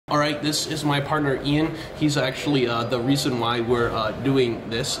All right, this is my partner Ian. He's actually the reason why we're doing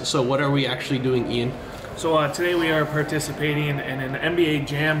this. So what are we actually doing, Ian? So today we are participating in an NBA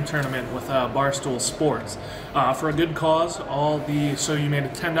Jam tournament with Barstool Sports for a good cause. So you made a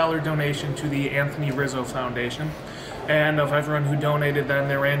 $10 donation to the Anthony Rizzo Foundation, and of everyone who donated, then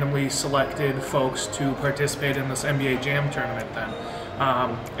they randomly selected folks to participate in this NBA Jam tournament. Then,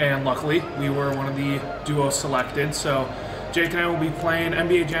 and luckily we were one of the duos selected. So Jake and I will be playing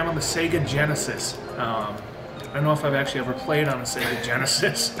NBA Jam on the Sega Genesis. I don't know if I've actually ever played on a Sega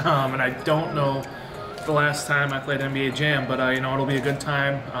Genesis, and I don't know the last time I played NBA Jam, but you know, it'll be a good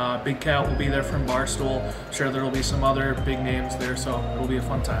time. Big Cat will be there from Barstool. I'm sure there will be some other big names there, so it'll be a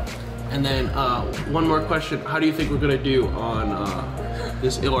fun time. And then one more question: how do you think we're gonna do on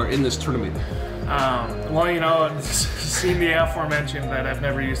in this tournament? Well, you know, seeing the aforementioned that I've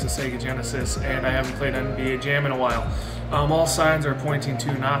never used a Sega Genesis and I haven't played NBA Jam in a while, all signs are pointing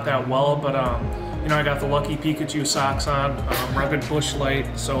to not that well. But you know, I got the Lucky Pikachu socks on, rugged Bush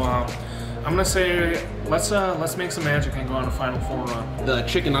Light, so. I'm gonna say let's make some magic and go on a Final Four run. The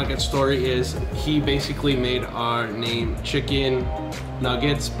chicken nugget story is he basically made our name Chicken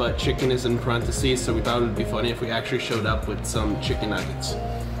Nuggets, but chicken is in parentheses, so we thought it would be funny if we actually showed up with some chicken nuggets.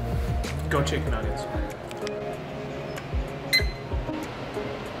 Go Chicken Nuggets.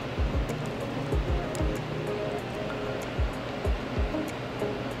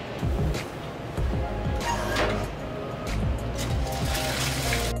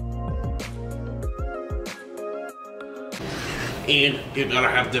 And you gotta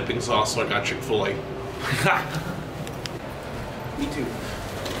have dipping sauce, so I got Chick-fil-A. Me too.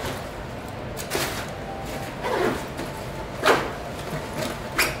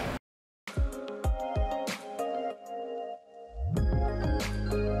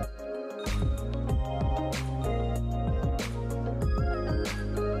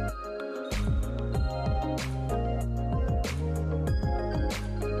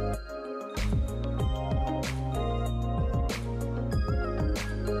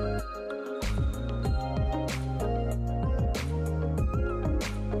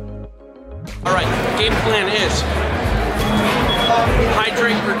 All right, game plan is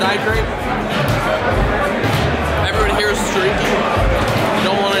hydrate or dihydrate. Everyone here is drinking. You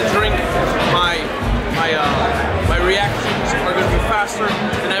don't want to drink. My reactions are going to be faster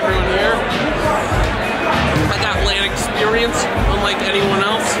than everyone here. I got land experience, unlike anyone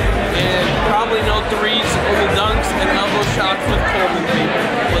else, and probably no threes, only dunks, and elbow shots with Coleman.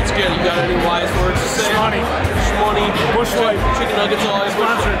 Let's get it. You got any wise words to say? Shmoney. Bush Light. Chicken nuggets always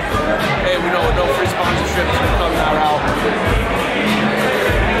sponsored. Hey, we know no free sponsorships will come that out.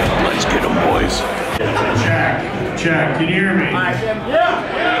 Let's get them, boys. Check. Can you hear me?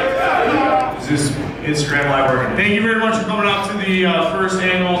 Yeah. Is this Instagram live working? Thank you very much for coming out to the first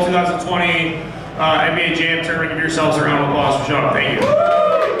annual 2020 NBA Jam tournament. Give yourselves a round of applause for showing up. Thank you.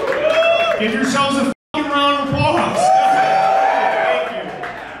 Give yourselves a fucking round of applause.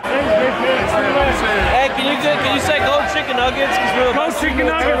 Can you say go Chicken Nuggets? Go Chicken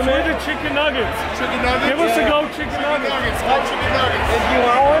Nuggets. We're the Chicken Nuggets. Chicken Nuggets? Give us a go Chicken Nuggets. Go Chicken Nuggets. Do you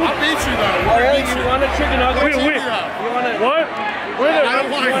want one? I'll beat you though. Oh, really? You want a Chicken Nugget? Wait. You want a What? You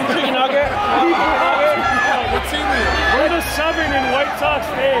want a Chicken Nugget? What team are you? We're the 7 in White Sox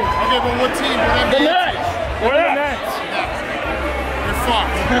fans. Okay, but what team? The Nets. We're the Nets. You're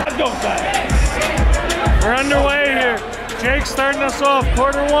fucked. Let's go, guys. We're underway here. Jake's starting us off,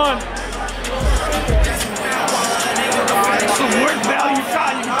 quarter 1. Some work value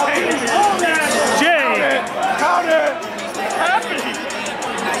shot you can take. Jay. Count it. What's happening?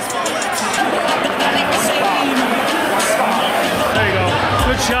 There you go.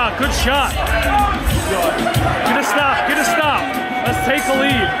 Good shot. Get a stop. Let's take the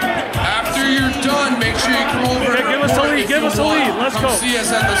lead. After you're done, make sure you come over. Okay, give us a lead. Let's go. Come see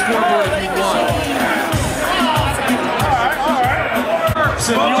us at the scoreboard if you want.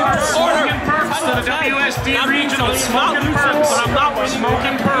 Smoking Perks to the WSD Regional. Smoking Perks. But I'm not winning.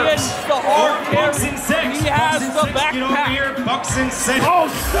 Smoking Perks. The hard Bucks in 6. He has the backpack. Bucks in 6. Oh,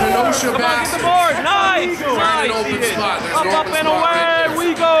 Kenosha come on, get the Bastards. board. Nice. Find an open spot. There's an Up open and spot away right there.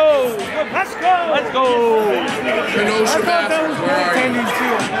 we go. Let's go. Kenosha Bastards, where are you?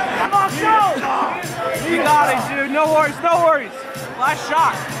 Come on, go. You got it, dude. No worries. Last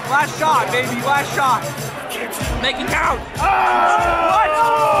shot, baby. Last shot. Make it count. What?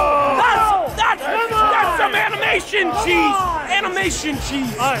 That's some animation cheese. Animation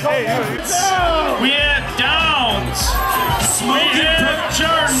cheese. We have Downs. We have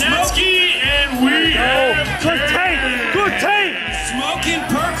Charnetsky, and we have Good tape. Smoking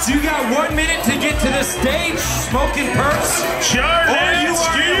Perks, you got 1 minute to get to the stage. Smoking Perks.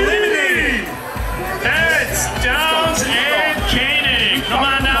 Charnetsky.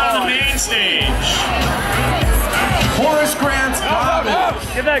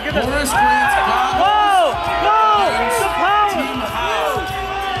 Get that, get that. Morris grants Whoa! No! The power!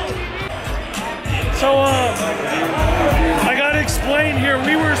 So, I gotta explain here.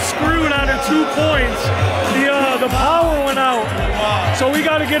 We were screwed out of 2 points. The power went out. So we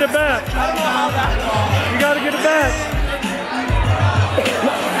gotta get it back. We gotta get it back.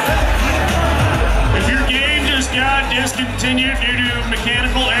 If your game just got discontinued due to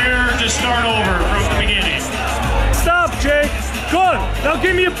mechanical error, just start over from the beginning. Stop, Jake. Good. Now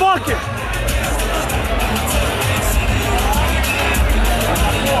give me a bucket.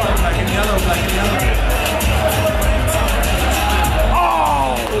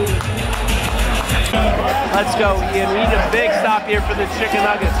 Let's go, Ian. We need a big stop here for the Chicken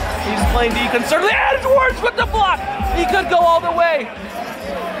Nuggets. He's playing deconservatively. Edwards with the block. He could go all the way.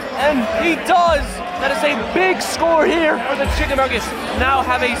 And he does. That is a big score here for the Chicken Nuggets. Now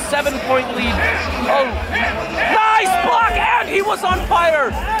have a 7-point lead. Oh, nice block, and he was on fire.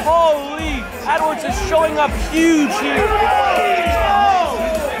 Holy, Edwards is showing up huge here.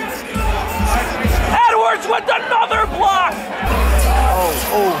 Edwards with another block.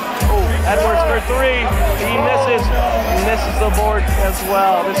 Edwards for 3. He misses. He misses the board as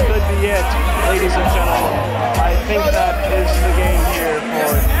well. This could be it, ladies and gentlemen. I think that is the game here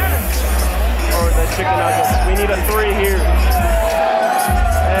for the Chicken Nuggets. We need a 3 here.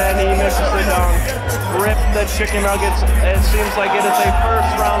 And he misses the dunk. Rip the Chicken Nuggets. It seems like it is a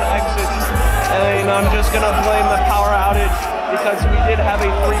first-round exit. And I'm just going to blame the power outage because we did have a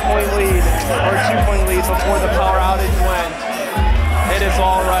 3-point lead or 2-point lead before the power outage went. It is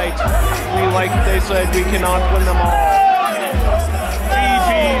all right. Like they said, we cannot win them all.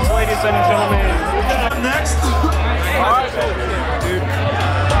 GG's, ladies and gentlemen. Next.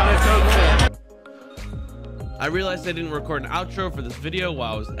 I realized I didn't record an outro for this video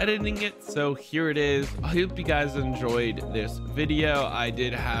while I was editing it, so here it is. I hope you guys enjoyed this video. I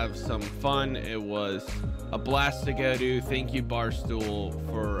did have some fun. It was a blast to go to. Thank you, Barstool,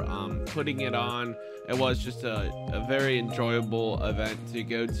 for putting it on. It was just a very enjoyable event to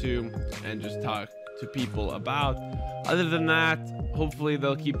go to and just talk to people about. Other than that, hopefully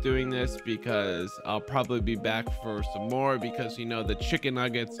they'll keep doing this because I'll probably be back for some more because, you know, the Chicken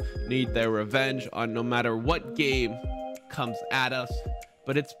Nuggets need their revenge on no matter what game comes at us.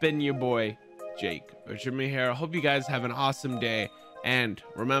 But it's been your boy, Jake, or Jmmer here. I hope you guys have an awesome day, and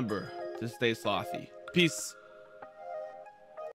remember to stay slothy. Peace.